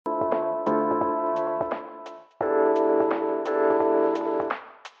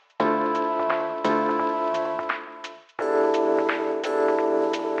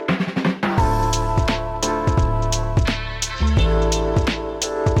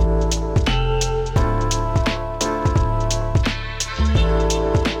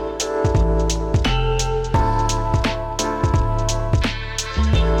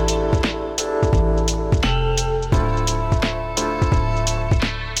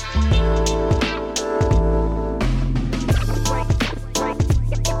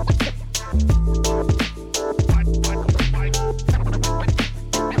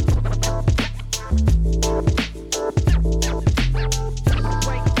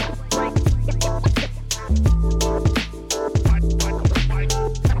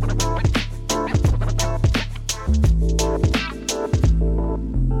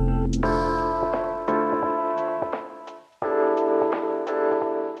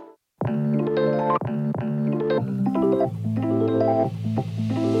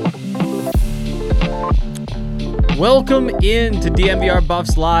Welcome in to DNVR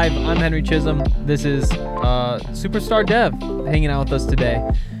Buffs Live. I'm Henry Chisholm. This is Superstar Dev hanging out with us today.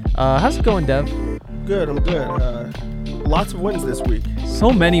 How's it going, Dev? Good, I'm good. Lots of wins this week.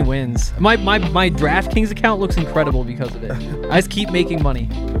 So many wins. My DraftKings account looks incredible because of it. I just keep making money.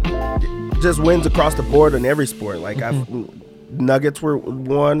 Just wins across the board in every sport. Like Nuggets were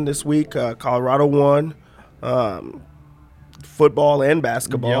won this week. Colorado won. Football and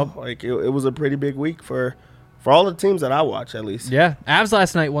basketball. Yep. Like it was a pretty big week for all the teams that I watch, at least. Yeah, Avs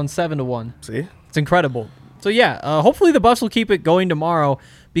last night won 7-1. See? It's incredible. So yeah, hopefully the Buffs will keep it going tomorrow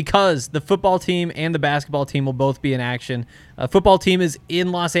because the football team and the basketball team will both be in action. Football team is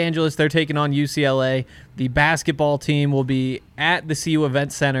in Los Angeles. They're taking on UCLA. The basketball team will be at the CU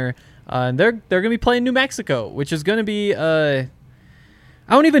Event Center. And they're going to be playing New Mexico, which is going to be, I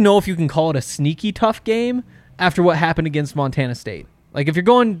don't even know if you can call it a sneaky tough game after what happened against Montana State. Like if you're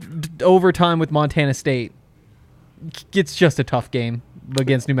going overtime with Montana State, it's just a tough game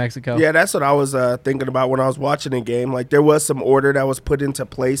against New Mexico. Yeah, that's what I was thinking about when I was watching the game. Like there was some order that was put into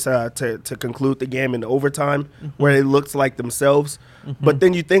place to conclude the game in overtime where it looks like themselves. But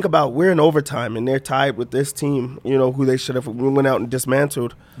then you think about we're in overtime and they're tied with this team, who they should have went out and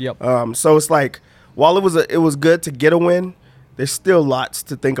dismantled. Yep. So it's like while it was good to get a win, there's still lots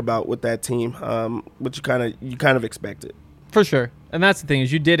to think about with that team, which you kind of expect it. For sure. And that's the thing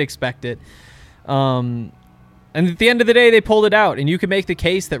is you did expect it. And at the end of the day, they pulled it out. And you can make the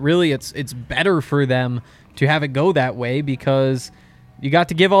case that really it's better for them to have it go that way because you got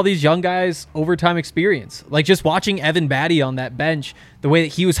to give all these young guys overtime experience. Like just watching Evan Batty on that bench, the way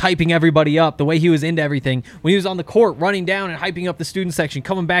that he was hyping everybody up, the way he was into everything. When he was on the court, running down and hyping up the student section,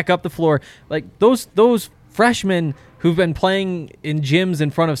 coming back up the floor. Like those freshmen who've been playing in gyms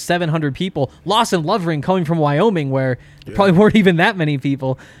in front of 700 people. Lawson Lovering coming from Wyoming where there probably weren't even that many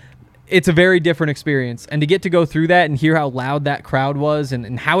people. It's a very different experience. And to get to go through that and hear how loud that crowd was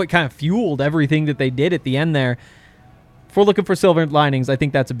and how it kind of fueled everything that they did at the end there, if we're looking for silver linings, I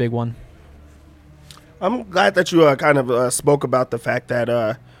think that's a big one. I'm glad that you kind of spoke about the fact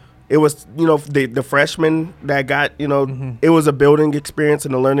that it was, the freshmen that got, it was a building experience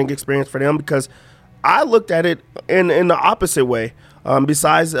and a learning experience for them because I looked at it in the opposite way.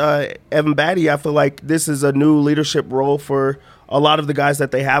 Besides Evan Batty, I feel like this is a new leadership role for a lot of the guys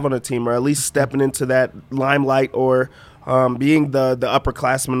that they have on the team, or at least stepping into that limelight or being the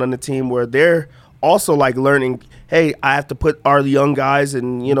upperclassmen on the team where they're also like learning, hey, I have to put our young guys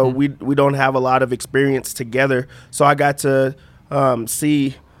and, we don't have a lot of experience together. So I got to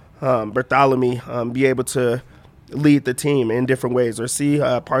see Bartholomew be able to lead the team in different ways or see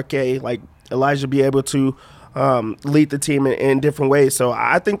Parquet, like Elijah, be able to lead the team in different ways. So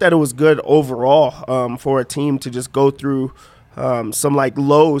I think that it was good overall for a team to just go through some like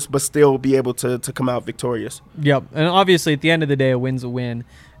lows, but still be able to come out victorious. Yep. And obviously at the end of the day, a win's a win.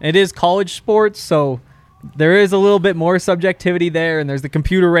 It is college sports, so there is a little bit more subjectivity there. And there's the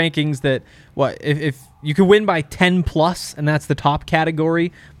computer rankings that if you could win by 10 plus, and that's the top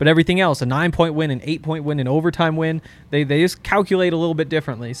category, but everything else, a 9-point win, an 8-point win, an overtime win, they just calculate a little bit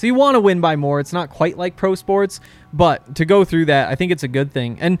differently. So you want to win by more. It's not quite like pro sports, but to go through that, I think it's a good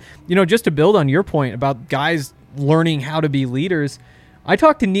thing. And, just to build on your point about guys learning how to be leaders, I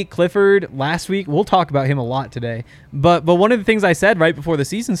talked to Nick Clifford last week. We'll talk about him a lot today. But one of the things I said right before the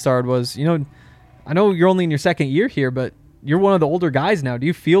season started was, I know you're only in your second year here, but you're one of the older guys now. Do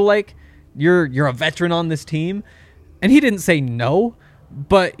you feel like you're a veteran on this team? And he didn't say no,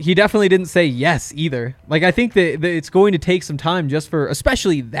 but he definitely didn't say yes either. Like I think that it's going to take some time just for,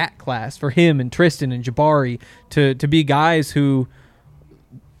 especially that class, for him and Tristan and Jabari to be guys who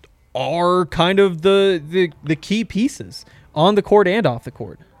are kind of the key pieces on the court and off the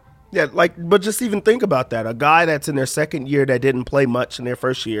court. Yeah, but just even think about that. A guy that's in their second year that didn't play much in their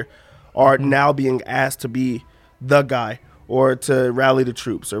first year are now being asked to be the guy or to rally the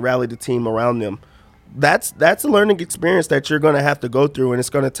troops or rally the team around them. That's a learning experience that you're going to have to go through, and it's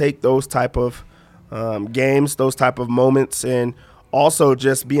going to take those type of games, those type of moments, and also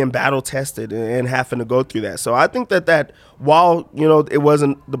just being battle tested and having to go through that. So I think that while, it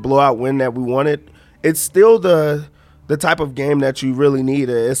wasn't the blowout win that we wanted, it's still the type of game that you really need,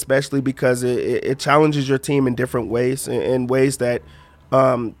 especially because it challenges your team in different ways, in ways that,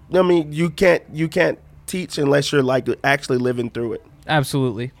 you can't teach unless you're like actually living through it.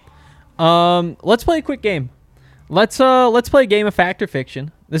 Absolutely. Let's play a quick game. Let's play a game of Fact or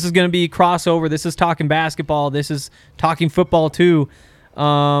Fiction. This is going to be crossover. This is talking basketball. This is talking football too.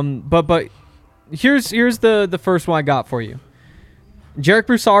 But here's the first one I got for you. Jarek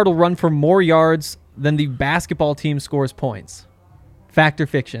Broussard will run for more yards than the basketball team scores points. Fact or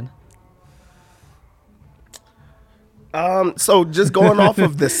fiction? So just going off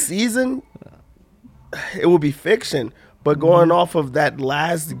of the season, it will be fiction. But going off of that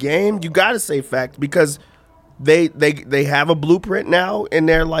last game, you got to say fact because they have a blueprint now, and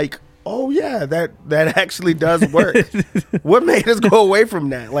they're like, oh yeah, that actually does work. What made us go away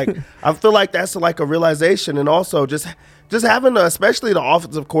from that? Like, I feel like that's like a realization, and also just having, especially the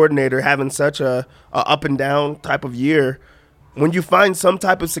offensive coordinator, having such a up and down type of year. When you find some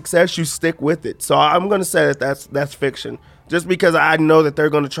type of success, you stick with it. So I'm going to say that's fiction. Just because I know that they're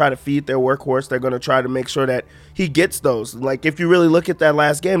going to try to feed their workhorse, they're going to try to make sure that he gets those. Like, if you really look at that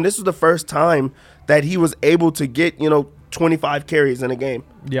last game, this was the first time that he was able to get, 25 carries in a game.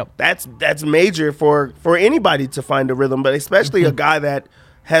 Yep. That's major for anybody to find a rhythm, but especially a guy that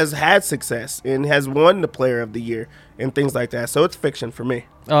has had success and has won the player of the year and things like that. So it's fiction for me.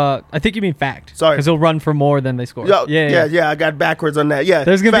 I think you mean fact. Sorry. Because he'll run for more than they score. Yeah, I got backwards on that. Yeah.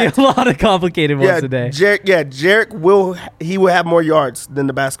 There's going to be a lot of complicated ones today. Jarek will have more yards than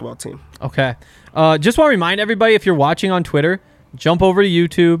the basketball team. Okay. Just want to remind everybody, if you're watching on Twitter, jump over to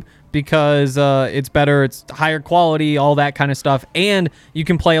YouTube because it's better, it's higher quality, all that kind of stuff. And you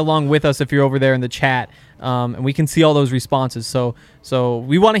can play along with us if you're over there in the chat. And we can see all those responses. So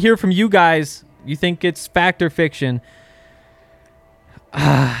we want to hear from you guys. You think it's fact or fiction?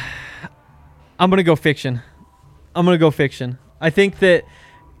 I'm going to go fiction. I think that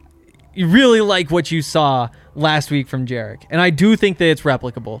you really like what you saw last week from Jarek, and I do think that it's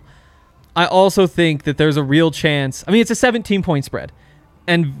replicable. I also think that there's a real chance. I mean, it's a 17-point spread,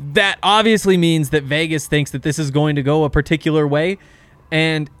 and that obviously means that Vegas thinks that this is going to go a particular way,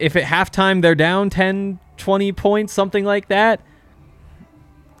 and if at halftime they're down 10, 20 points, something like that,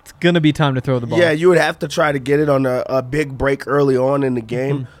 it's going to be time to throw the ball. Yeah, you would have to try to get it on a big break early on in the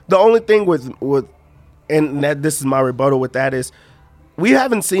game. Mm-hmm. The only thing with and that this is my rebuttal with that is we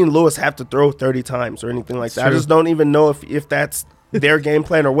haven't seen Lewis have to throw 30 times or anything like that. True. I just don't even know if that's their game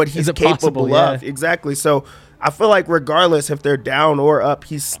plan or what he's capable of. Exactly. So I feel like regardless if they're down or up,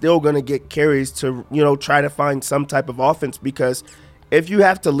 he's still going to get carries to, try to find some type of offense, because if you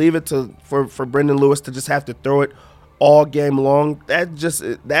have to leave it for Brendan Lewis to just have to throw it all game long, that's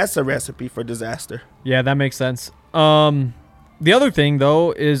a recipe for disaster. Yeah, that makes sense. The other thing,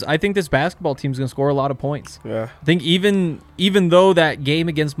 though, is I think this basketball team's going to score a lot of points. Yeah. I think even though that game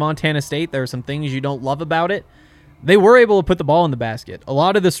against Montana State, there are some things you don't love about it, they were able to put the ball in the basket. A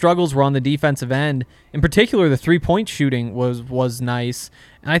lot of the struggles were on the defensive end. In particular, the three-point shooting was nice.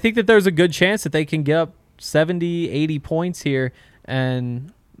 And I think that there's a good chance that they can get up 70, 80 points here,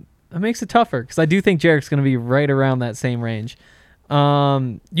 and that makes it tougher because I do think Jarek's going to be right around that same range.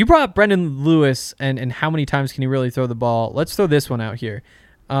 You brought up Brendan Lewis and how many times can he really throw the ball. Let's throw this one out here.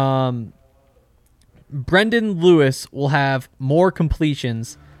 Brendan Lewis will have more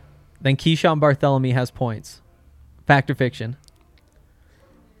completions than Keyshawn Bartholomew has points. Fact or fiction?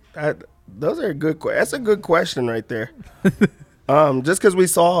 Those are that's a good question right there. Just because we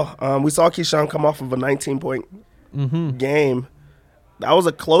saw Keyshawn come off of a 19-point game. That was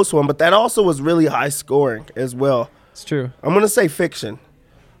a close one, but that also was really high scoring as well. It's true. I'm going to say fiction.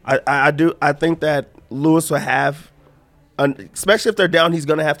 I think that Lewis will have, especially if they're down, he's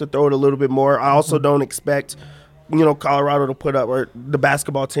going to have to throw it a little bit more. I also don't expect, Colorado to put up, or the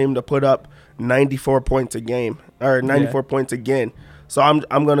basketball team to put up 94 points a game or 94 points again. So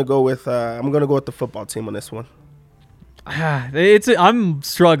I'm going to go with the football team on this one. I'm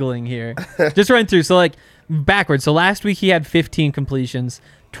struggling here. Just run through. So like backwards. So last week he had 15 completions,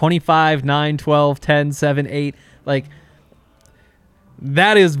 25, 9, 12, 10, 7, 8. Like,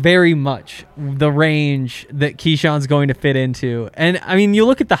 that is very much the range that Keyshawn's going to fit into. And, I mean, you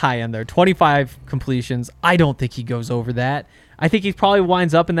look at the high end there, 25 completions. I don't think he goes over that. I think he probably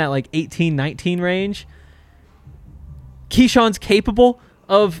winds up in that, 18, 19 range. Keyshawn's capable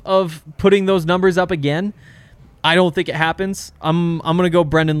of putting those numbers up again. I don't think it happens. I'm going to go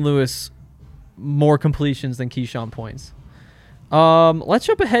Brendan Lewis, more completions than Keyshawn points. Let's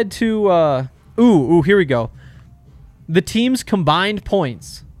jump ahead to... here we go. The team's combined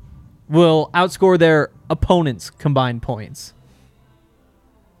points will outscore their opponent's combined points.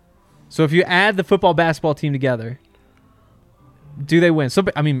 So if you add the football basketball team together, do they win? So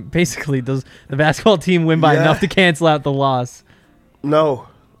I mean, basically, does the basketball team win by enough to cancel out the loss? No.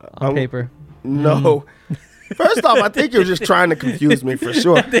 On paper. No. First off, I think you're just trying to confuse me for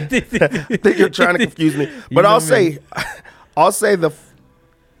sure. I think you're trying to confuse me. But I'll say the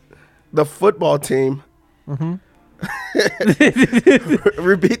football team. Mm-hmm.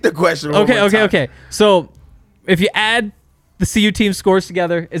 Repeat the question. Okay. So, if you add the CU team scores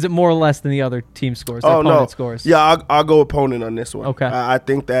together, is it more or less than the other team scores? Scores? Yeah, I'll go opponent on this one. Okay. I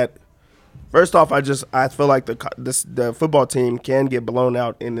think that First off, I feel like the football team can get blown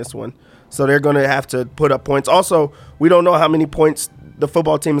out in this one, so they're going to have to put up points. Also, we don't know how many points the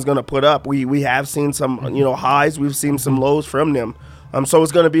football team is going to put up. We have seen some highs, we've seen some lows from them. So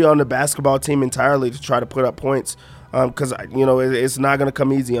it's going to be on the basketball team entirely to try to put up points, because it's not going to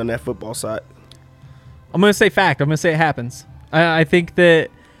come easy on that football side. I'm going to say fact. I'm going to say it happens. I think that.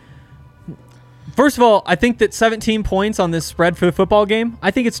 First of all, I think that 17 points on this spread for the football game, I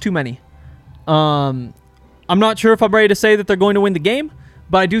think it's too many. I'm not sure if I'm ready to say that they're going to win the game,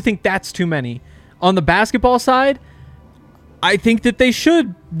 but I do think that's too many. On the basketball side, I think that they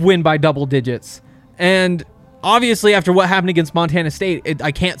should win by double digits. And obviously, after what happened against Montana State,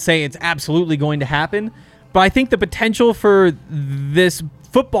 I can't say it's absolutely going to happen, but I think the potential for this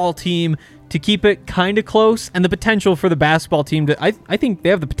football team to keep it kind of close, and the potential for the basketball team to, I think they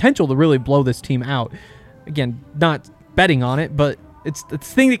have the potential to really blow this team out. Again, not betting on it, but it's a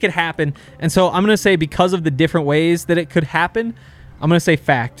thing that could happen. And so I'm going to say, because of the different ways that it could happen, I'm going to say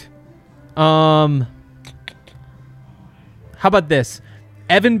fact. How about this?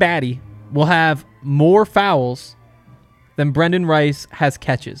 Evan Batty will have more fouls than Brendan Rice has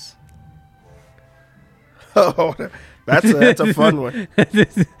catches. Oh, that's a fun one.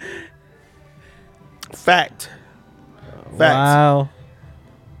 Fact. Wow.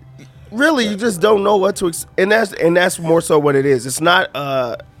 Really, you just don't know what to and that's more so what it is. It's not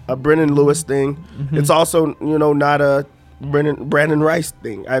a Brendan Lewis thing. Mm-hmm. It's also not a Brandon Rice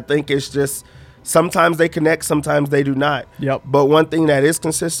thing. I think it's just sometimes they connect, sometimes they do not. Yep. But one thing that is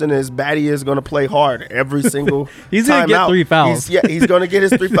consistent is Batty is going to play hard every single he's time gonna get out. 3 fouls. He's going to get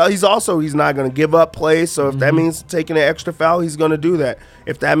his 3 fouls. He's not going to give up plays. So if that means taking an extra foul, he's going to do that.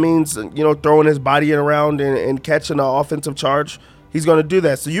 If that means throwing his body around and catching an offensive charge, he's going to do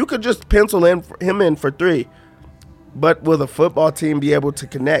that. So you could just pencil him in for 3. But will the football team be able to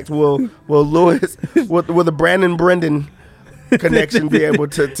connect? Will Lewis, will the Brendan connection be able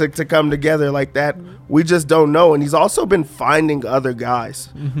to come together like that? We just don't know. And he's also been finding other guys.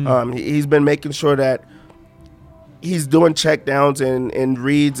 Mm-hmm. He's been making sure that he's doing check downs and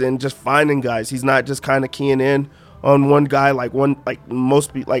reads and just finding guys. He's not just kind of keying in on one guy like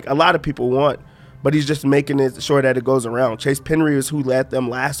most people, like a lot of people want, but he's just making it sure that it goes around. Chase Penry is who led them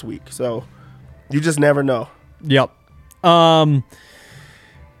last week, so you just never know. Yep.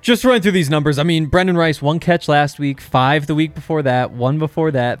 Just running through these numbers. I mean, Brendan Rice, 1 catch last week, 5 the week before that, 1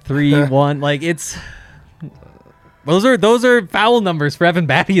 before that, 3, 1. Like, it's those are foul numbers for Evan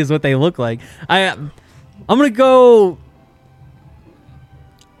Batty is what they look like. I'm gonna go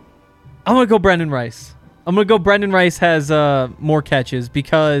Brendan Rice. I'm gonna go Brendan Rice has more catches,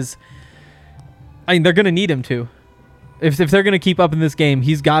 because they're gonna need him to. If they're gonna keep up in this game,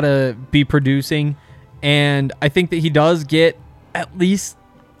 he's gotta be producing, and I think that he does get at least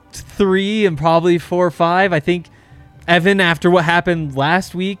 3 and probably 4 or 5. I think Evan, after what happened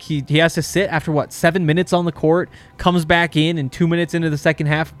last week, he has to sit after 7 minutes on the court, comes back in, and 2 minutes into the second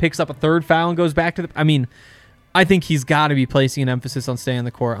half picks up a 3rd foul and goes back to I think he's got to be placing an emphasis on staying on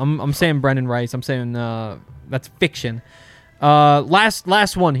the court. I'm saying Brendan Rice. I'm saying that's fiction.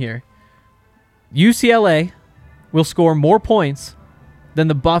 Last one here. UCLA will score more points than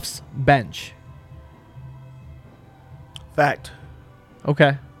the Buffs bench. Fact.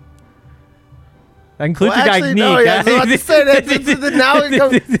 Okay. That includes your guy Neek. No, yeah, I was about to say that. Now it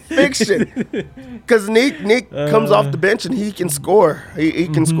comes fiction. Because Neek comes off the bench and he can score. He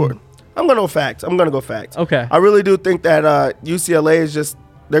can score. I'm going to go fact. Okay. I really do think that UCLA is just,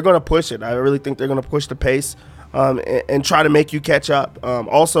 they're going to push it. I really think they're going to push the pace and try to make you catch up.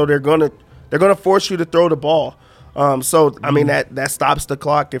 Also, they're going to force you to throw the ball. I mean, that stops the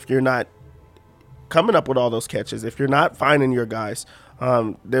clock if you're not coming up with all those catches. If you're not finding your guys,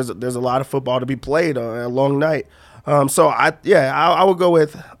 there's a lot of football to be played on a long night. I would go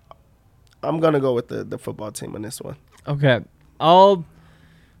with. I'm gonna go with the football team on this one. Okay, I'll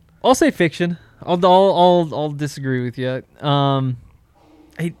say fiction. I'll disagree with you.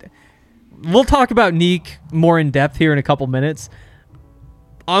 We'll talk about Neek more in depth here in a couple minutes.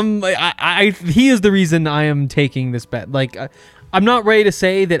 He is the reason I am taking this bet. Like, I'm not ready to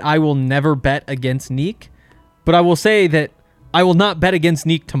say that I will never bet against Neek, but I will say that I will not bet against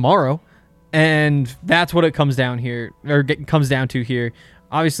Neek tomorrow, and that's what it comes down to here.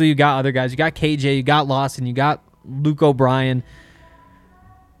 Obviously, you got other guys. You got KJ, you got Lawson, you got Luke O'Brien.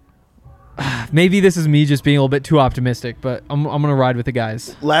 Maybe this is me just being a little bit too optimistic, but I'm going to ride with the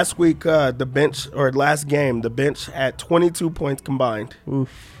guys. Last week, last game, the bench had 22 points combined.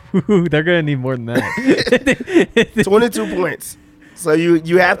 Oof. They're going to need more than that. 22 points. So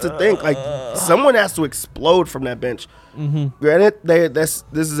you have to think, like, someone has to explode from that bench. Granted, this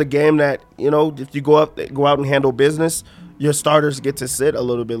is a game that, if you go out and handle business, your starters get to sit a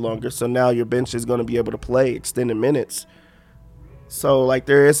little bit longer. So now your bench is going to be able to play extended minutes. So,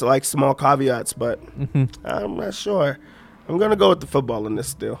 there is, small caveats, but I'm not sure. I'm going to go with the football in this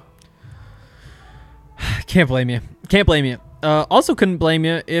still. Can't blame you. Also couldn't blame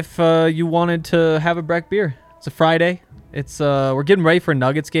you if you wanted to have a Breck beer. It's a Friday. We're getting ready for a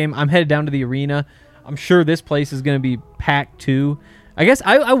Nuggets game. I'm headed down to the arena. I'm sure this place is going to be packed too. I guess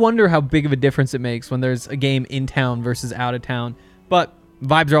I wonder how big of a difference it makes when there's a game in town versus out of town. But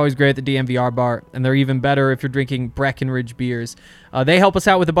vibes are always great at the DNVR bar, and they're even better if you're drinking Breckenridge beers. They help us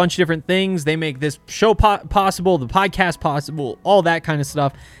out with a bunch of different things. They make this show possible, the podcast possible, all that kind of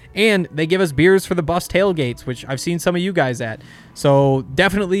stuff. And they give us beers for the bus tailgates, which I've seen some of you guys at. So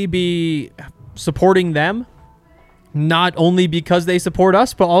definitely be supporting them, not only because they support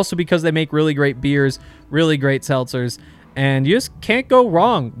us, but also because they make really great beers, really great seltzers. And you just can't go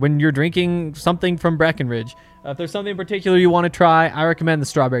wrong when you're drinking something from Breckenridge. If there's something in particular you want to try, I recommend the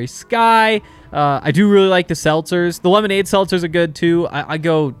Strawberry Sky. I do really like the seltzers. The lemonade seltzers are good too. I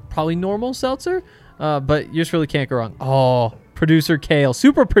go probably normal seltzer, but you just really can't go wrong. Oh, Producer Kale,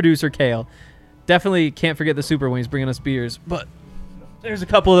 Super Producer Kale. Definitely can't forget the Super when he's bringing us beers. But there's a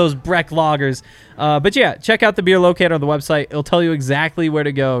couple of those Breck lagers. But yeah, check out the beer locator on the website. It'll tell you exactly where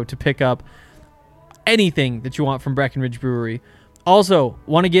to go to pick up anything that you want from Breckenridge Brewery. Also,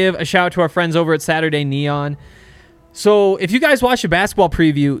 want to give a shout out to our friends over at Saturday Neon. So if you guys watched a basketball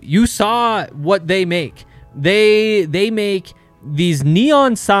preview, you saw what they make. They make these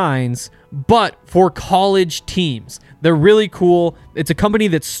neon signs, but for college teams. They're really cool. It's a company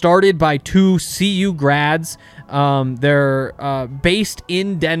that's started by 2 CU grads. They're based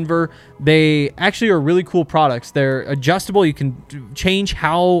in Denver. They actually are really cool products. They're adjustable. You can change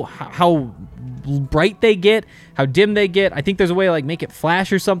how bright they get, how dim they get. I think there's a way to make it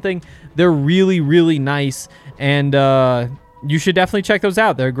flash or something. They're really, really nice, and you should definitely check those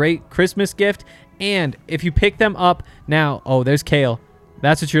out. They're a great Christmas gift, and if you pick them up now, there's Kale.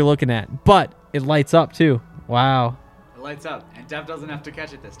 That's what you're looking at, but it lights up too. Wow. It lights up, and Dev doesn't have to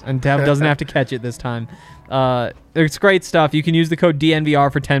catch it this time. It's great stuff. You can use the code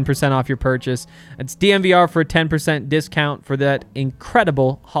DNVR for 10% off your purchase. It's DNVR for a 10% discount for that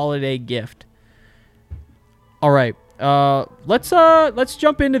incredible holiday gift. All right, let's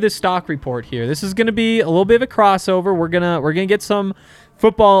jump into this stock report here. This is going to be a little bit of a crossover. We're gonna get some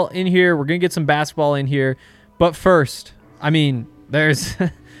football in here. We're gonna get some basketball in here. But first, there's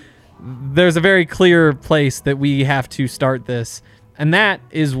there's a very clear place that we have to start this, and that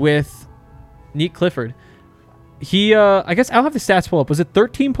is with Nique Clifford. He, I guess I'll have the stats pull up. Was it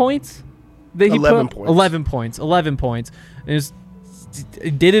 13 points? That he 11 put? points. 11 points. 11 points.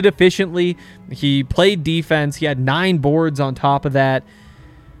 He did it efficiently. He played defense. He had 9 boards on top of that.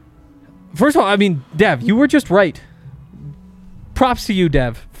 First of all, Dev, you were just right. Props to you,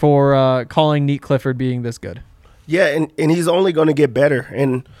 Dev, for calling Nique Clifford being this good. Yeah, and he's only going to get better.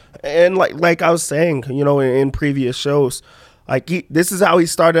 And like I was saying, in previous shows, this is how he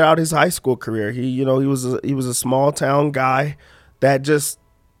started out his high school career. He was a small town guy that just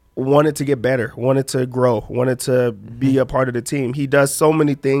wanted to get better, wanted to grow, wanted to be a part of the team. He does so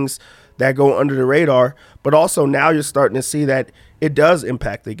many things that go under the radar, but also now you're starting to see that it does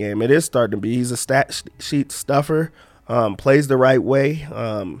impact the game. It is starting to be. He's a stat sheet stuffer, plays the right way,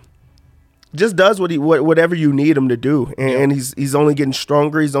 just does whatever you need him to do, and he's only getting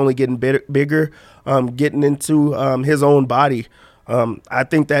stronger. He's only getting bigger, getting into his own body. I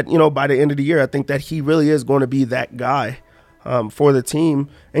think that by the end of the year, I think that he really is going to be that guy for the team,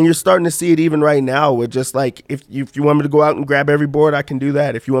 and you're starting to see it even right now. With just if you want me to go out and grab every board, I can do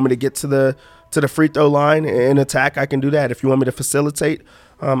that. If you want me to get to the free throw line and attack, I can do that. If you want me to facilitate,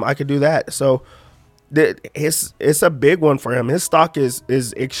 I can do that. So. It's a big one for him. His stock is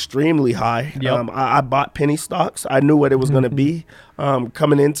extremely high. Yep. I bought penny stocks. I knew what it was going to be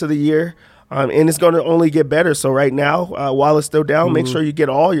coming into the year, and it's going to only get better. So right now, while it's still down, make sure you get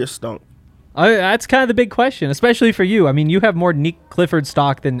all your stunk. That's kind of the big question, especially for you. You have more Nique Clifford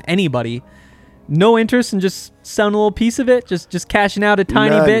stock than anybody. No interest in just selling a little piece of it, just cashing out a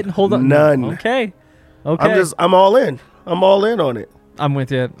tiny bit and hold on. None. Okay. I'm all in. I'm all in on it. I'm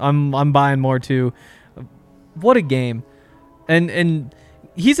with you. I'm buying more too. What a game. And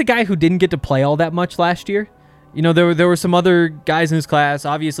he's a guy who didn't get to play all that much last year. There were some other guys in his class.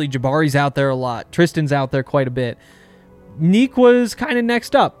 Obviously, Jabari's out there a lot. Tristan's out there quite a bit. Nique was kind of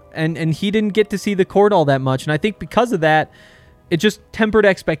next up, and he didn't get to see the court all that much. And I think because of that, it just tempered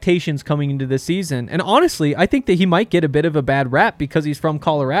expectations coming into this season. And honestly, I think that he might get a bit of a bad rap because he's from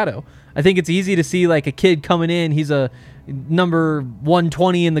Colorado. I think it's easy to see like a kid coming in. He's a number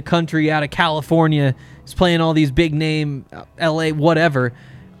 120 in the country out of California. He's playing all these big name, LA, whatever.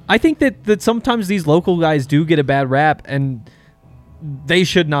 I think that sometimes these local guys do get a bad rap, and they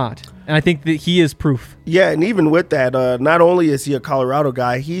should not. And I think that he is proof. Yeah, and even with that, not only is he a Colorado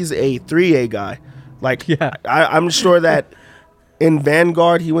guy, he's a 3A guy. Like, yeah. I'm sure that in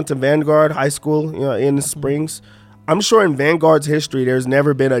Vanguard, he went to Vanguard High School, in the Springs. I'm sure in Vanguard's history, there's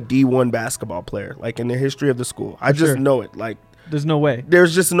never been a D1 basketball player, like in the history of the school. I just know it. Like, there's no way.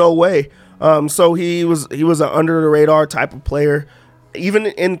 There's just no way. So he was an under the radar type of player. Even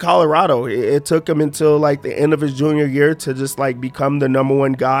in Colorado, it took him until like the end of his junior year to just like become the number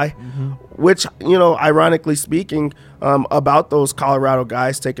one guy, which, ironically speaking, about those Colorado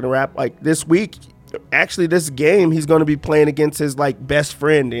guys taking a rap, like this week, actually this game, he's going to be playing against his like best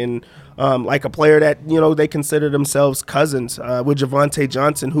friend and like a player that, they consider themselves cousins with Javonte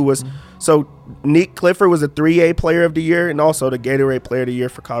Johnson, who was so Nick Clifford was a 3A player of the year and also the Gatorade player of the year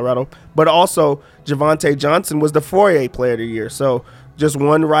for Colorado. But also Javonte Johnson was the 4A player of the year. So just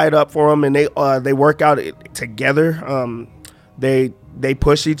one ride up for them, and they work out together. They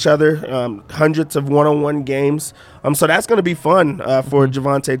push each other, hundreds of one-on-one games. So that's going to be fun for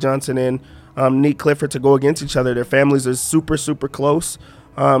Javonte Johnson and Nick Clifford to go against each other. Their families are super, super close,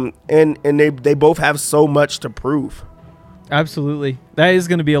 and they both have so much to prove. Absolutely. That is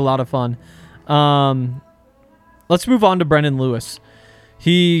going to be a lot of fun. Let's move on to Brendan Lewis.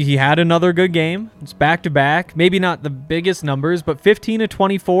 He had another good game. It's back-to-back. Maybe not the biggest numbers, but 15 of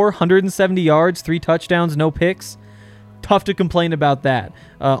 24, 170 yards, 3 touchdowns, no picks. Tough to complain about that.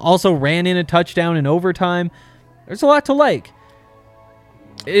 Also ran in a touchdown in overtime. There's a lot to like.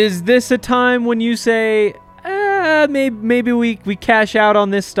 Is this a time when you say, maybe we cash out on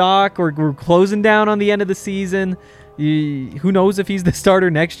this stock, or we're closing down on the end of the season? Who knows if he's the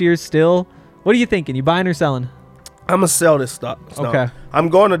starter next year still? What are you thinking? You buying or selling? I'm going to sell this stock. Okay. I'm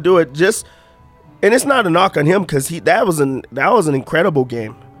going to do it and it's not a knock on him because that was an incredible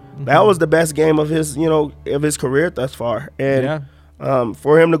game. That was the best game of his, of his career thus far. And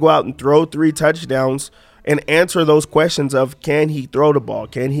for him to go out and throw 3 touchdowns and answer those questions of, can he throw the ball?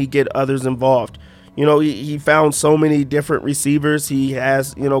 Can he get others involved? He found so many different receivers. He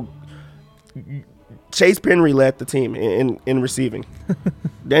has, Chase Penry led the team in receiving.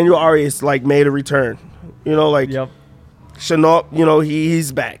 Daniel Arias made a return. Yep. Chenault,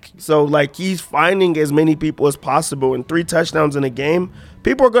 he's back. So, he's finding as many people as possible. And 3 touchdowns in a game,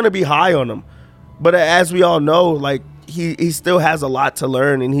 people are going to be high on him. But as we all know, he still has a lot to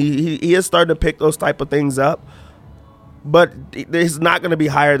learn. And he is starting to pick those type of things up. But it's not going to be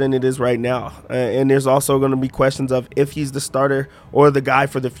higher than it is right now. And there's also going to be questions of if he's the starter or the guy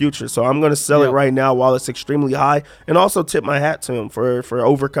for the future. So I'm going to sell it right now while it's extremely high, and also tip my hat to him for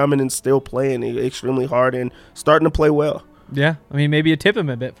overcoming and still playing extremely hard and starting to play well. Yeah, I mean, maybe you tip him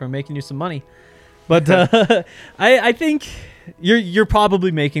a bit for making you some money. But I think you're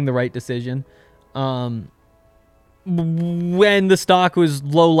probably making the right decision. When the stock was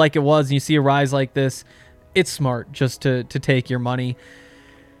low like it was and you see a rise like this, it's smart just to take your money.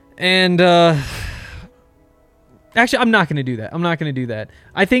 And actually, I'm not going to do that.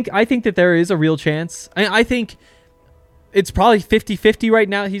 I think that there is a real chance. I think it's probably 50-50 right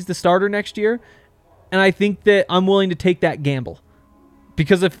now. He's the starter next year. And I think that I'm willing to take that gamble.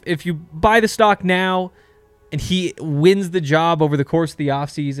 Because if you buy the stock now and he wins the job over the course of the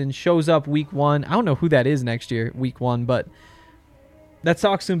offseason, shows up week 1. I don't know who that is next year, week 1, but that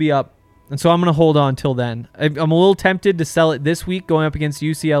stock's going to be up. And so I'm going to hold on till then. I'm a little tempted to sell it this week going up against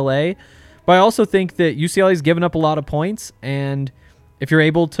UCLA. But I also think that UCLA's given up a lot of points. And if you're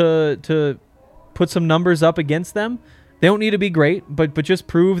able to put some numbers up against them, they don't need to be great, but just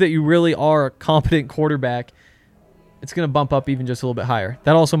prove that you really are a competent quarterback. It's going to bump up even just a little bit higher.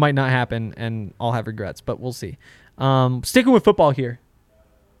 That also might not happen, and I'll have regrets, but we'll see. Sticking with football here.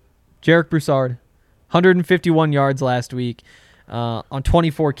 Jarek Broussard, 151 yards last week on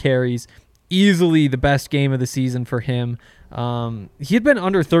 24 carries. Easily the best game of the season for him. He had been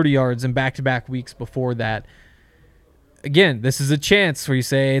under 30 yards in back-to-back weeks before that. Again, this is a chance where you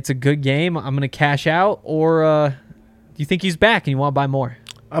say it's a good game, I'm going to cash out, or do you think he's back and you want to buy more?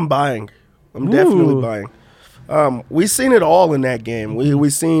 I'm buying. I'm definitely buying. We've seen it all in that game.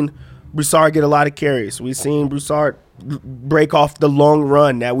 We've seen Broussard get a lot of carries. We've seen Broussard break off the long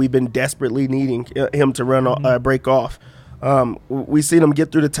run that we've been desperately needing him to break off. We've seen him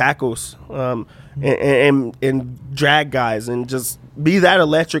get through the tackles and drag guys and just be that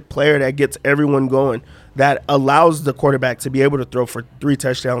electric player that gets everyone going. that allows the quarterback to be able to throw for 3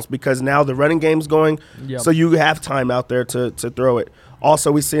 touchdowns because now the running game's going, so you have time out there to throw it.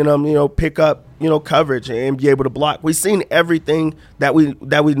 Also, we've seen him, pick up, coverage and be able to block. We've seen everything that we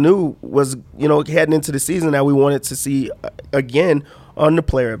knew was, heading into the season that we wanted to see again on the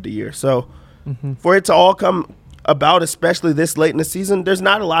Player of the Year. So for it to all come about, especially this late in the season, there's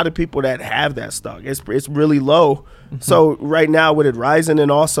not a lot of people that have that stock. It's really low. So right now with it rising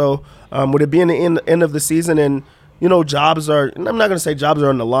and also with it being the end of the season and, jobs are, I'm not going to say jobs are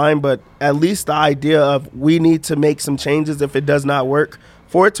on the line, but at least the idea of we need to make some changes if it does not work.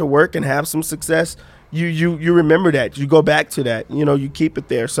 For it to work and have some success, you remember that. You go back to that. You keep it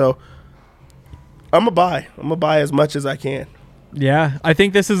there. So I'm going to buy as much as I can. Yeah, I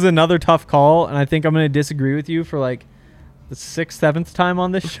think this is another tough call, and I think I'm going to disagree with you for like the 6th, 7th time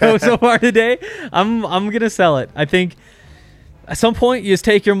on this show so far today. I'm going to sell it. I think at some point you just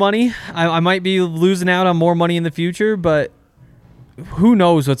take your money. I might be losing out on more money in the future, but who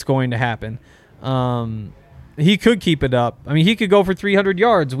knows what's going to happen. He could keep it up. I mean, he could go for 300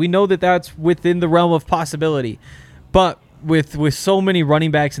 yards. We know that that's within the realm of possibility. But with so many running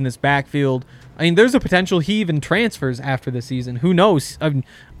backs in this backfield, I mean, there's a potential he even transfers after the season. Who knows? I mean,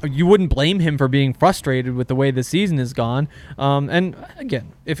 you wouldn't blame him for being frustrated with the way the season has gone. And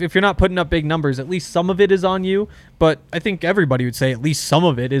again, if you're not putting up big numbers, at least some of it is on you. But I think everybody would say at least some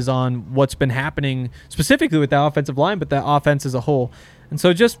of it is on what's been happening specifically with the offensive line, but the offense as a whole. And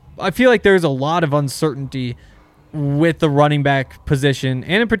so I feel like there's a lot of uncertainty with the running back position,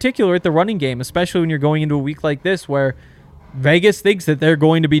 and in particular at the running game, especially when you're going into a week like this where Vegas thinks that they're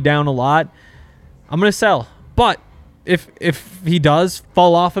going to be down a lot. I'm going to sell. But if he does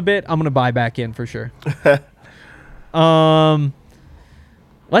fall off a bit, I'm going to buy back in for sure.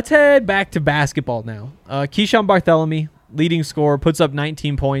 Let's head back to basketball now. Keyshawn Barthelemy, leading scorer, puts up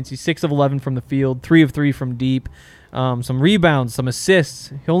 19 points. He's 6 of 11 from the field, 3 of 3 from deep. Some rebounds, some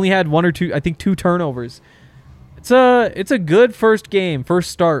assists. He only had 1 or 2, I think 2 turnovers. It's a good first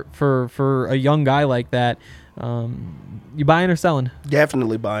start for a young guy like that. You buying or selling?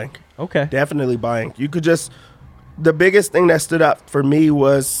 Definitely buying. Okay. Definitely buying. The biggest thing that stood out for me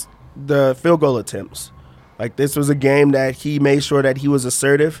was the field goal attempts. Like, this was a game that he made sure that he was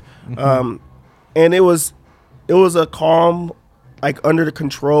assertive. And it was a calm, like, under the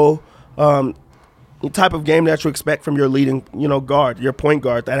control type of game that you expect from your leading, guard, your point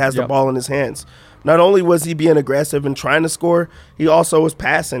guard that has the ball in his hands. Not only was he being aggressive and trying to score, he also was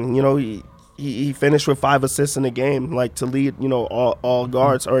passing. He finished with 5 assists in the game, like, to lead, all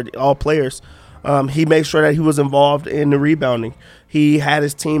guards or all players. He made sure that he was involved in the rebounding. He had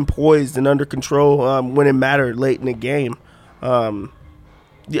his team poised and under control when it mattered late in the game.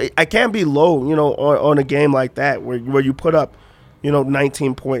 I can't be low, on a game like that where you put up,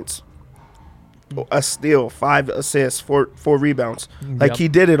 19 points, a steal, 5 assists, 4 rebounds. Like, he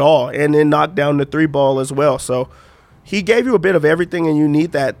did it all and then knocked down the 3 ball as well. So he gave you a bit of everything, and you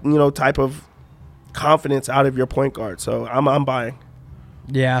need that, type of confidence out of your point guard. So I'm buying.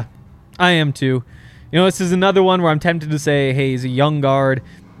 Yeah, I am too. This is another one where I'm tempted to say, hey, he's a young guard.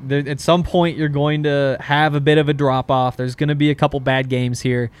 At some point, you're going to have a bit of a drop-off. There's going to be a couple bad games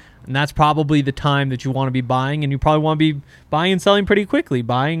here, and that's probably the time that you want to be buying, and you probably want to be buying and selling pretty quickly,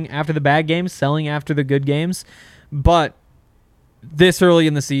 buying after the bad games, selling after the good games. But this early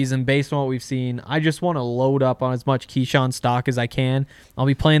in the season, based on what we've seen, I just want to load up on as much Keyshawn stock as I can. I'll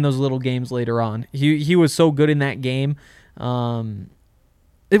be playing those little games later on. He was so good in that game.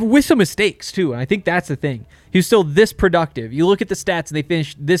 With some mistakes, too, and I think that's the thing. He was still this productive. You look at the stats, and they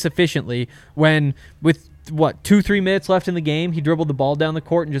finished this efficiently when, with, 2-3 minutes left in the game, he dribbled the ball down the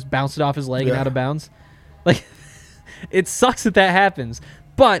court and just bounced it off his leg and out of bounds. Like, it sucks that happens.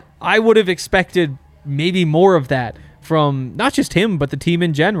 But I would have expected maybe more of that from not just him, but the team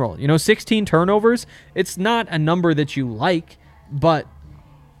in general. 16 turnovers, it's not a number that you like, but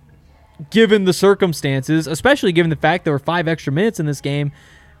given the circumstances, especially given the fact there were 5 extra minutes in this game,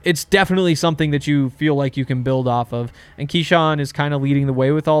 it's definitely something that you feel like you can build off of. And Keyshawn is kind of leading the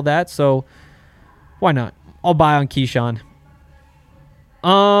way with all that, so why not? I'll buy on Keyshawn.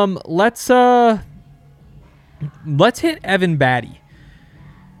 Let's hit Evan Batty.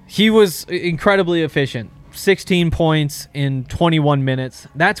 He was incredibly efficient. 16 points in 21 minutes.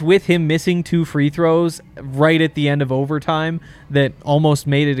 That's with him missing 2 free throws right at the end of overtime that almost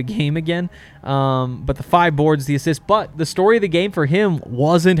made it a game again. But the 5 boards, the assist. But the story of the game for him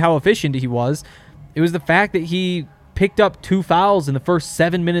wasn't how efficient he was. It was the fact that he picked up 2 fouls in the first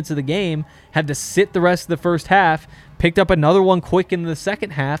 7 minutes of the game, had to sit the rest of the first half, picked up another one quick in the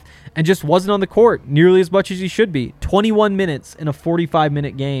second half, and just wasn't on the court nearly as much as he should be. 21 minutes in a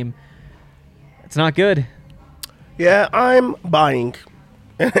 45-minute game. It's not good. Yeah, I'm buying.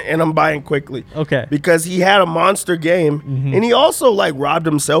 And I'm buying quickly. Okay. Because he had a monster game, and he also like robbed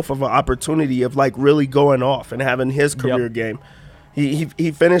himself of an opportunity of like really going off and having his career game.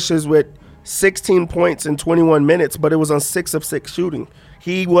 He finishes with 16 points in 21 minutes, but it was on 6 of 6 shooting.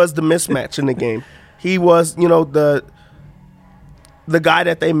 He was the mismatch in the game. He was, the guy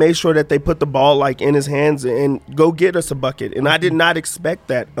that they made sure that they put the ball like in his hands and go get us a bucket. And I did not expect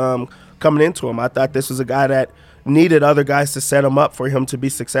that coming into him. I thought this was a guy that needed other guys to set him up for him to be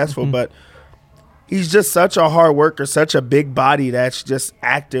successful, but he's just such a hard worker, such a big body that's just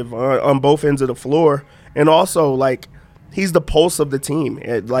active on both ends of the floor, and also like he's the pulse of the team.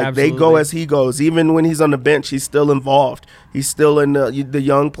 Like Absolutely. They go as he goes. Even when he's on the bench, he's still involved. He's still in the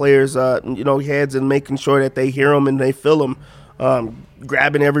young players' heads and making sure that they hear him and they feel him,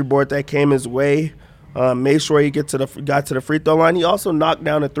 grabbing every board that came his way. Made sure he got to the free throw line. He also knocked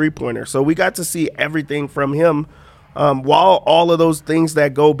down a 3-pointer. So we got to see everything from him while all of those things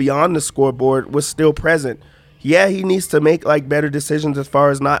that go beyond the scoreboard was still present. Yeah, he needs to make like better decisions as far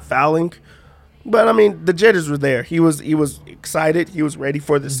as not fouling. But, I mean, the jitters were there. He was excited. He was ready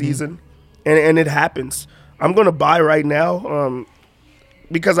for the season. And it happens. I'm going to buy right now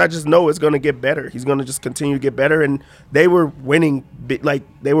because I just know it's going to get better. He's going to just continue to get better. And they were winning.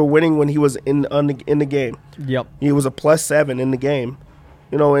 They were winning when he was in the game. Yep. He was a +7 in the game,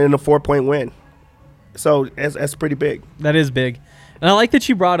 in a 4-point win. So that's pretty big. That is big. And I like that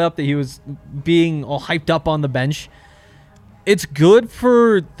you brought up that he was being all hyped up on the bench. It's good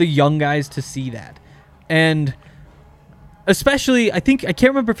for the young guys to see that. And especially, I can't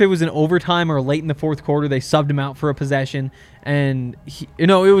remember if it was in overtime or late in the fourth quarter, they subbed him out for a possession. And, it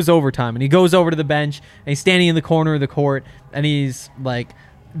was overtime. And he goes over to the bench, and he's standing in the corner of the court, and he's, like,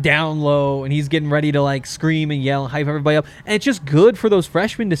 down low, and he's getting ready to, like, scream and yell and hype everybody up. And it's just good for those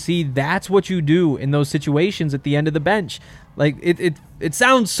freshmen to see that's what you do in those situations at the end of the bench. Like, it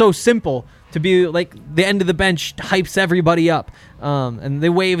sounds so simple to be, like, the end of the bench hypes everybody up. And they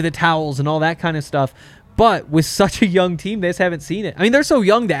wave the towels and all that kind of stuff. But with such a young team, they just haven't seen it. I mean, they're so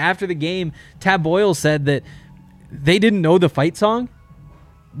young that after the game, Tab Boyle said that they didn't know the fight song.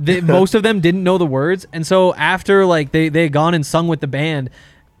 Most of them didn't know the words. And so after like they had gone and sung with the band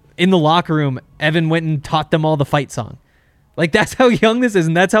in the locker room, Evan went and taught them all the fight song. Like, that's how young this is,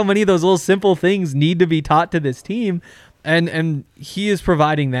 and that's how many of those little simple things need to be taught to this team. And he is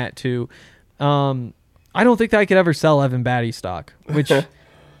providing that too. I don't think that I could ever sell Evan Batty stock, which I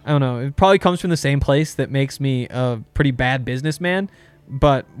don't know. It probably comes from the same place that makes me a pretty bad businessman.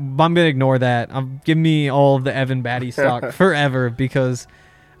 But I'm going to ignore that. Give me all of the Evan Batty stock forever because,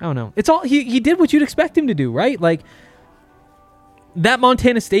 I don't know. It's all he did what you'd expect him to do, right? Like, that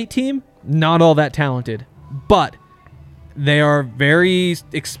Montana State team, not all that talented. But they are very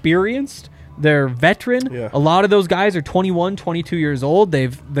experienced. They're veteran. Yeah. A lot of those guys are 21, 22 years old. They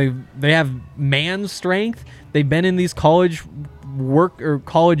have man strength. They've been in these college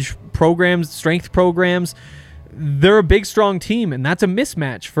programs, strength programs. They're a big, strong team, and that's a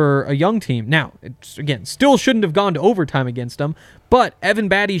mismatch for a young team. Now, still shouldn't have gone to overtime against them, but Evan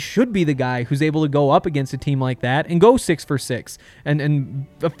Batty should be the guy who's able to go up against a team like that and go 6 for 6 and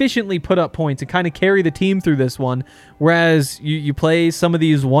efficiently put up points and kind of carry the team through this one. Whereas you play some of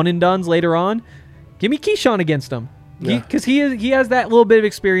these one-and-dones later on, give me Keyshawn against them because he has that little bit of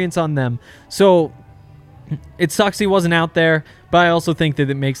experience on them. So it sucks he wasn't out there, but I also think that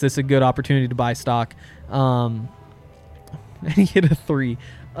it makes this a good opportunity to buy stock. And he hit a 3.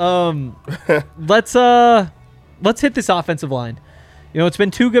 Let's hit this offensive line. It's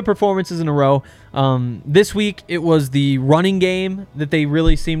been 2 good performances in a row. This week it was the running game that they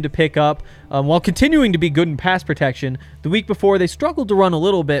really seemed to pick up, while continuing to be good in pass protection. The week before they struggled to run a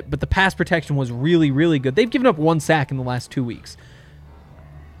little bit, but the pass protection was really, really good. They've given up 1 sack in the last 2 weeks.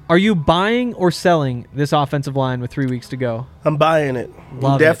 Are you buying or selling this offensive line with 3 weeks to go? I'm buying it.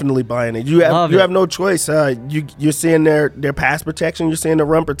 Love I'm definitely buying it. You have no choice. You're seeing their pass protection. You're seeing the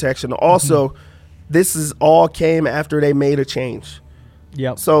run protection. Also, this is all came after they made a change.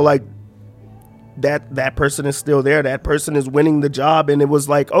 Yep. So like that person is still there. That person is winning the job, and it was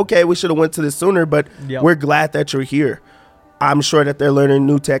like, okay, we should have went to this sooner, but we're glad that you're here. I'm sure that they're learning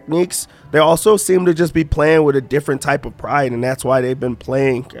new techniques. They also seem to just be playing with a different type of pride, and that's why they've been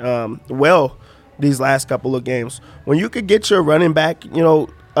playing well these last couple of games. When you could get your running back,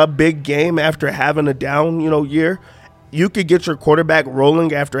 a big game after having a down, year, you could get your quarterback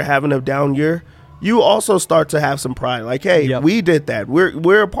rolling after having a down year, you also start to have some pride. Like, hey, we did that.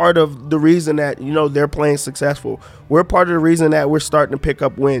 We're a part of the reason that, they're playing successful. We're part of the reason that we're starting to pick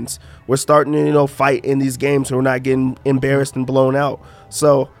up wins. We're starting to, fight in these games so we're not getting embarrassed and blown out.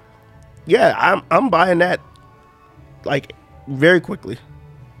 So yeah, I'm buying that like very quickly.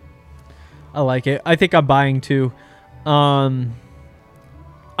 I like it. I think I'm buying too.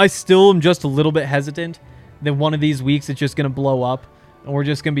 I still am just a little bit hesitant that one of these weeks it's just going to blow up and we're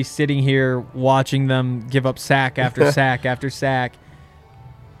just going to be sitting here watching them give up sack after sack after sack.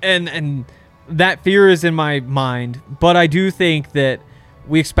 And that fear is in my mind, but I do think that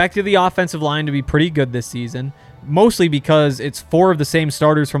we expected the offensive line to be pretty good this season, mostly because it's 4 of the same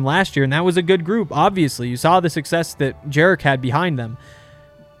starters from last year, and that was a good group, obviously. You saw the success that Jarek had behind them.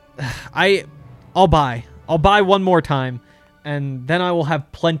 I'll buy one more time, and then I will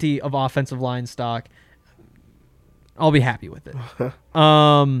have plenty of offensive line stock. I'll be happy with it.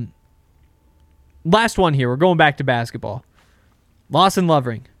 Last one here. We're going back to basketball. Lawson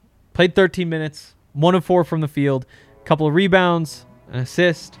Lovering played 13 minutes, 1 of 4 from the field, a couple of rebounds, an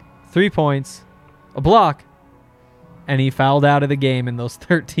assist, 3 points, a block, and he fouled out of the game in those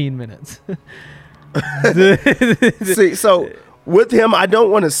 13 minutes. See, so with him, I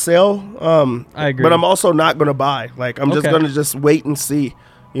don't want to sell, I agree. but I'm also not going to buy. Like, I'm just going to just wait and see,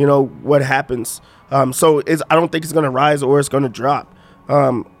 what happens. So I don't think it's going to rise or it's going to drop.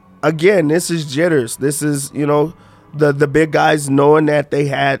 Again, this is jitters. This is, the big guys knowing that they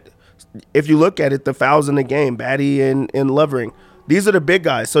had, if you look at it, the fouls in the game, Batty and Lovering. These are the big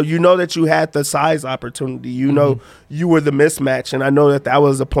guys. So you know that you had the size opportunity. You know you were the mismatch. And I know that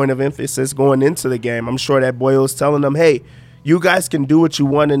was a point of emphasis going into the game. I'm sure that Boyle was telling them, hey, you guys can do what you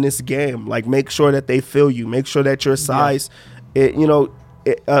want in this game. Like, make sure that they feel you. Make sure that your size, it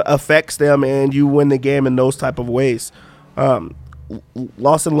affects them and you win the game in those type of ways.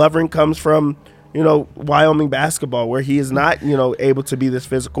 Lawson Lovering comes from, Wyoming basketball, where he is not, able to be this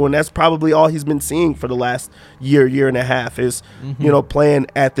physical. And that's probably all he's been seeing for the last year and a half is, playing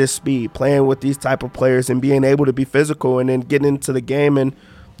at this speed, playing with these type of players and being able to be physical and then getting into the game. And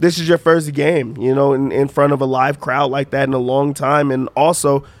this is your first game, in front of a live crowd like that in a long time. And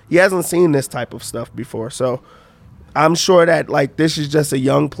also, he hasn't seen this type of stuff before. So I'm sure that, like, this is just a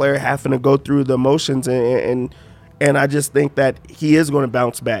young player having to go through the emotions. And I just think that he is going to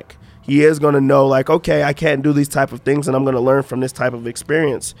bounce back. He is going to know, like, okay, I can't do these type of things, and I'm going to learn from this type of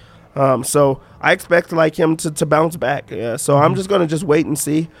experience. So I expect, like, him to bounce back. Yeah, so I'm just going to just wait and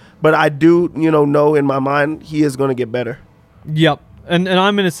see. But I do, know in my mind he is going to get better. Yep. And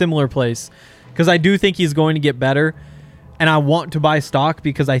I'm in a similar place because I do think he's going to get better, and I want to buy stock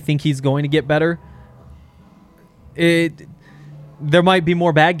because I think he's going to get better. There might be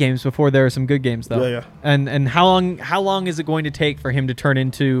more bad games before there are some good games, though. Yeah. And how long is it going to take for him to turn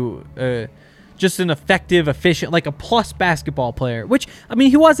into just an effective, efficient, like a plus basketball player? Which, I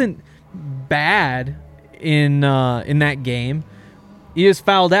mean, he wasn't bad in that game. He just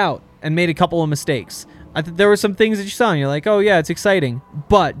fouled out and made a couple of mistakes. There were some things that you saw and you're like, oh yeah, it's exciting.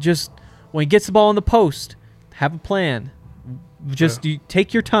 But just when he gets the ball in the post, have a plan. You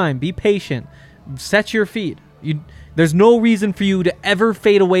take your time, be patient, set your feet. There's no reason for you to ever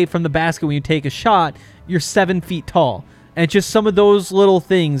fade away from the basket when you take a shot. You're 7 feet tall. And it's just some of those little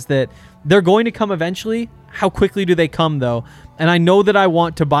things that they're going to come eventually. How quickly do they come, though? And I know that I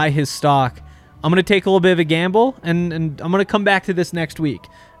want to buy his stock. I'm going to take a little bit of a gamble, and I'm going to come back to this next week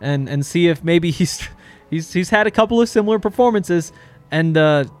and see if maybe he's had a couple of similar performances, and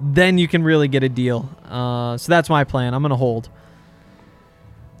then you can really get a deal. So that's my plan. I'm going to hold.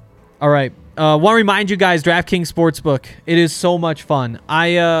 All right. Want to remind you guys, DraftKings Sportsbook. It is so much fun.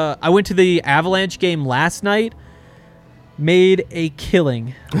 I went to the Avalanche game last night. Made a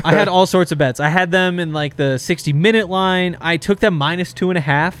killing. I had all sorts of bets. I had them in like the 60-minute line. I took them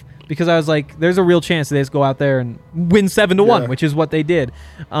 -2.5 because I was like, there's a real chance they just go out there and win 7-1, which is what they did.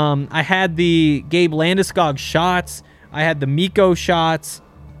 I had the Gabe Landeskog shots. I had the Mikko shots.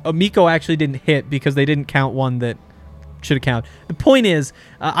 Mikko actually didn't hit because they didn't count one that should have counted. The point is,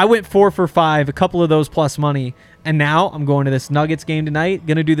 I went 4 for 5, a couple of those plus money, and now I'm going to this Nuggets game tonight.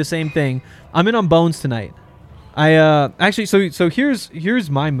 Gonna do the same thing. I'm in on Bones tonight. Actually, so here's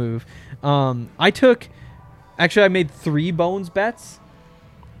my move. I made 3 Bones bets,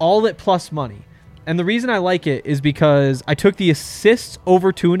 all at plus money, and the reason I like it is because I took the assists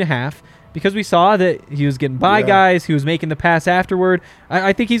over 2.5. Because we saw that he was getting by guys, he was making the pass afterward.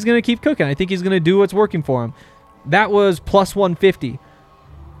 I think he's gonna keep cooking. I think he's gonna do what's working for him. That was plus 150.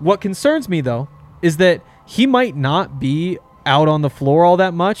 What concerns me, though, is that he might not be out on the floor all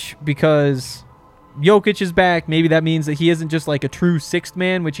that much because Jokic is back. Maybe that means that he isn't just like a true sixth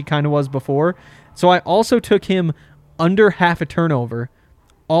man, which he kind of was before. So I also took him under half a turnover,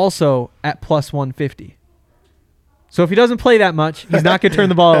 also at plus 150. So if he doesn't play that much, he's not going to turn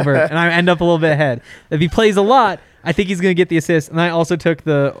the ball over, and I end up a little bit ahead. If he plays a lot, I think he's going to get the assist. And I also took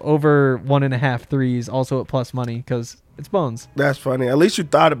the over 1.5 threes also at plus money because it's Bones. That's funny. At least you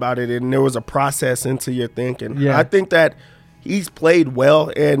thought about it and there was a process into your thinking. Yeah. I think that he's played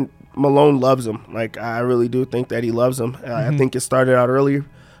well and Malone loves him. Like, I really do think that he loves him. I think it started out earlier.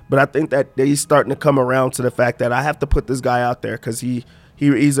 But I think that he's starting to come around to the fact that I have to put this guy out there because he's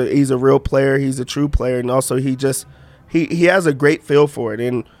a real player. He's a true player. And also he has a great feel for it.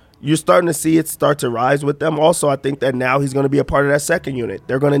 And you're starting to see it start to rise with them. Also, I think that now he's going to be a part of that second unit.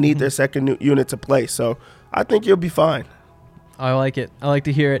 They're going to need their second unit to play. So I think you'll be fine. I like it. I like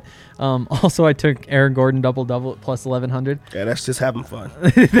to hear it. Also, I took Aaron Gordon double at plus 1,100. Yeah, that's just having fun.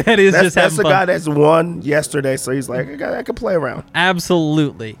 That's just having fun. That's the guy that's won yesterday, so he's like, I can play around.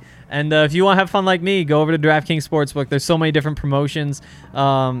 Absolutely. And if you want to have fun like me, go over to DraftKings Sportsbook. There's so many different promotions.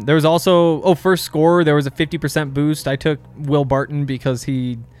 There was also, first scorer, there was a 50% boost. I took Will Barton because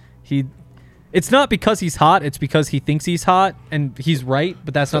he it's not because he's hot, it's because he thinks he's hot, and he's right,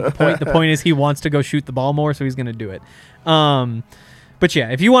 but that's not the point. The point is he wants to go shoot the ball more, so he's going to do it. But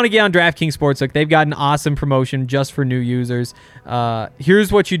yeah, if you want to get on DraftKings Sportsbook, they've got an awesome promotion just for new users.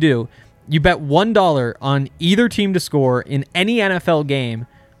 Here's what you do. You bet $1 on either team to score in any NFL game.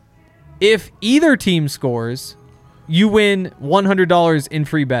 If either team scores, you win $100 in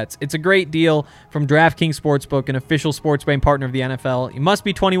free bets. It's a great deal from DraftKings Sportsbook, an official sports betting partner of the NFL. You must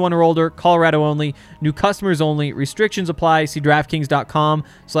be 21 or older, Colorado only, new customers only. Restrictions apply. See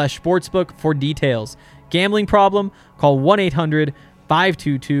DraftKings.com/sportsbook for details. Gambling problem? Call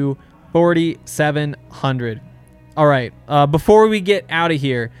 1-800-522-4700. All right, before we get out of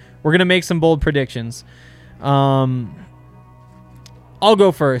here, we're going to make some bold predictions. I'll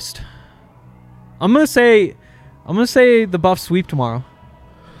go first. I'm gonna say the Buffs sweep tomorrow.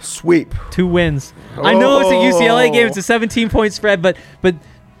 Sweep. 2 wins. I know it's a UCLA game. It's a 17-point spread, but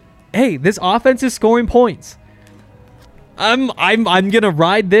hey, this offense is scoring points. I'm gonna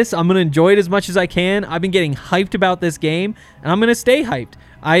ride this. I'm gonna enjoy it as much as I can. I've been getting hyped about this game, and I'm gonna stay hyped.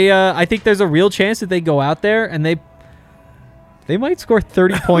 I think there's a real chance that they go out there and they might score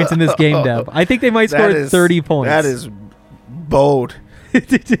 30 points in this game, Deb. I think they might score 30 points. That is bold.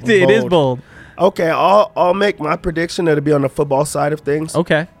 It is bold. Okay, I'll make my prediction. It'll be on the football side of things.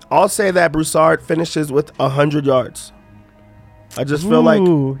 Okay. I'll say that Broussard finishes with 100 yards. I just feel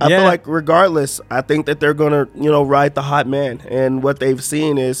like regardless, I think that they're gonna ride the hot man. And what they've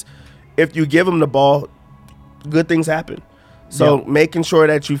seen is, if you give them the ball, good things happen. So making sure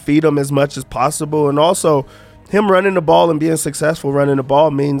that you feed him as much as possible, and also him running the ball and being successful running the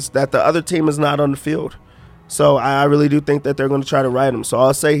ball means that the other team is not on the field. So I really do think that they're going to try to ride him. So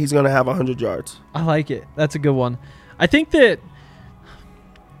I'll say he's going to have 100 yards. I like it. That's a good one. I think that,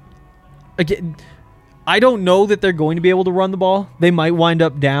 again, I don't know that they're going to be able to run the ball. They might wind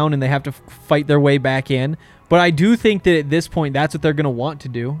up down and they have to fight their way back in. But I do think that at this point, that's what they're going to want to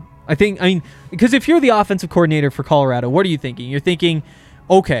do. Because if you're the offensive coordinator for Colorado, what are you thinking? You're thinking,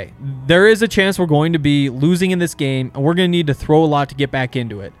 okay, there is a chance we're going to be losing in this game, and we're going to need to throw a lot to get back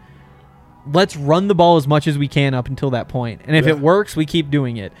into it. Let's run the ball as much as we can up until that point. And if it works, we keep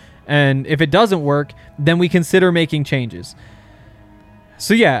doing it. And if it doesn't work, then we consider making changes.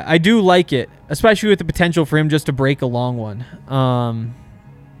 So, yeah, I do like it, especially with the potential for him just to break a long one.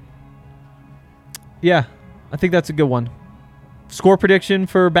 Yeah, I think that's a good one. Score prediction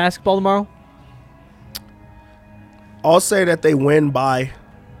for basketball tomorrow? I'll say that they win by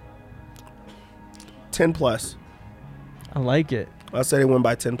 10 plus. I like it. I'll say they win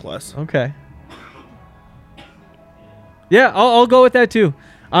by 10 plus. Okay. Yeah, I'll go with that too.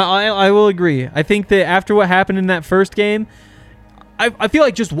 I will agree. I think that after what happened in that first game, I feel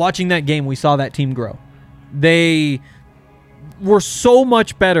like just watching that game, we saw that team grow. They were so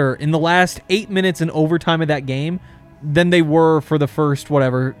much better in the last 8 minutes in overtime of that game than they were for the first,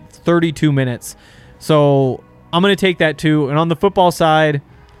 32 minutes. So I'm going to take that too. And on the football side,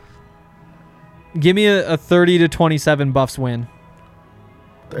 give me a 30-27 Buffs win.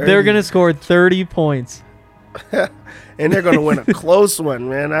 30. They're going to score 30 points. And they're going to win a close one,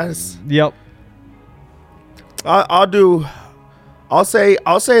 man. Yep. I'll say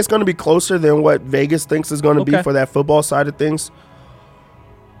it's going to be closer than what Vegas thinks is going to be for that football side of things.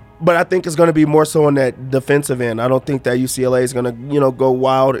 But I think it's going to be more so on that defensive end. I don't think that UCLA is going to, go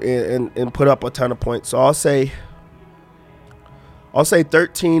wild and put up a ton of points. So I'll say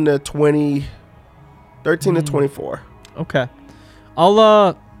 13 to 24. Okay.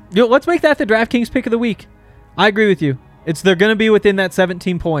 Let's make that the DraftKings pick of the week. I agree with you. They're going to be within that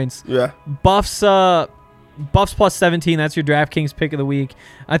 17 points. Yeah. Buffs plus 17. That's your DraftKings pick of the week.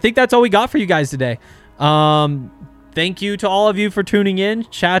 I think that's all we got for you guys today. thank you to all of you for tuning in.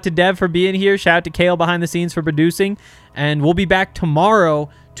 Shout out to Dev for being here. Shout out to Kale behind the scenes for producing. And we'll be back tomorrow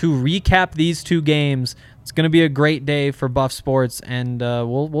to recap these two games. It's going to be a great day for Buff Sports, and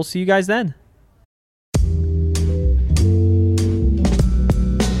we'll see you guys then.